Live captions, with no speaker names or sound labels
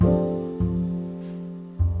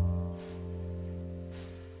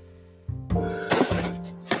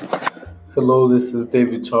Hello, this is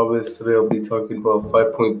David Chavez. Today I'll be talking about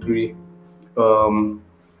 5.3 um,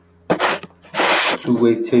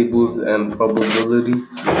 two-way tables and probability.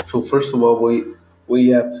 So first of all, what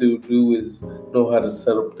you have to do is know how to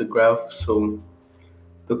set up the graph. So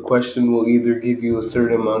the question will either give you a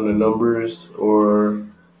certain amount of numbers or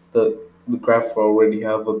the graph will already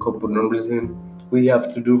have a couple numbers in. What you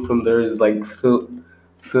have to do from there is like fill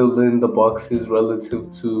in the boxes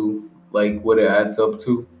relative to like what it adds up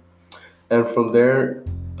to. And from there,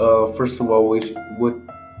 first of all, what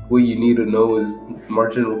you need to know is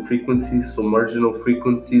marginal frequencies. So marginal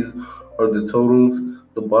frequencies are the totals,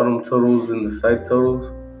 the bottom totals and the side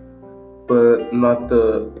totals, but not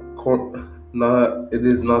it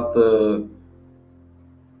is not the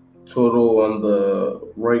total on the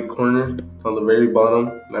right corner. It's on the very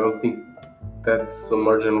bottom. I don't think that's a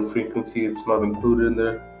marginal frequency. It's not included in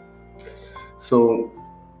there. So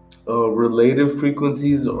relative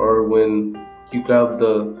frequencies are when you grab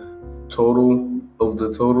the total of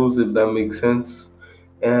the totals, if that makes sense,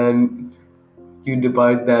 and you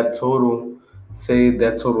divide that total, say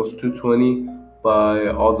that total's 220, by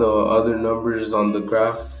all the other numbers on the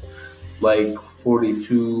graph, like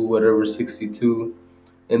 42, whatever, 62,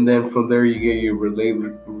 and then from there you get your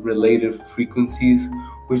relative frequencies,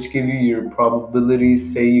 which give you your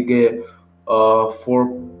probabilities. Say you get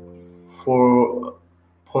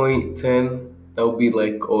 4.10, that would be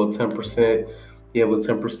like 10%. You have a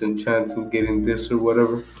 10% chance of getting this or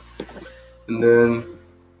whatever. And then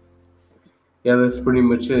yeah, that's pretty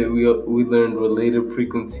much it. We learned relative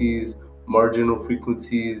frequencies, marginal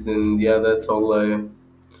frequencies, and yeah, that's all I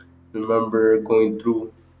remember going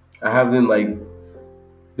through. I haven't like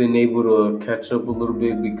been able to catch up a little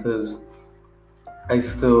bit because I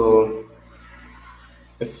still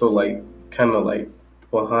it's still like kind of like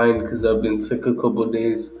behind because I've been sick a couple of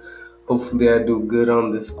days. Hopefully, I do good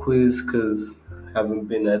on this quiz because I haven't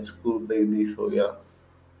been at school lately. So yeah.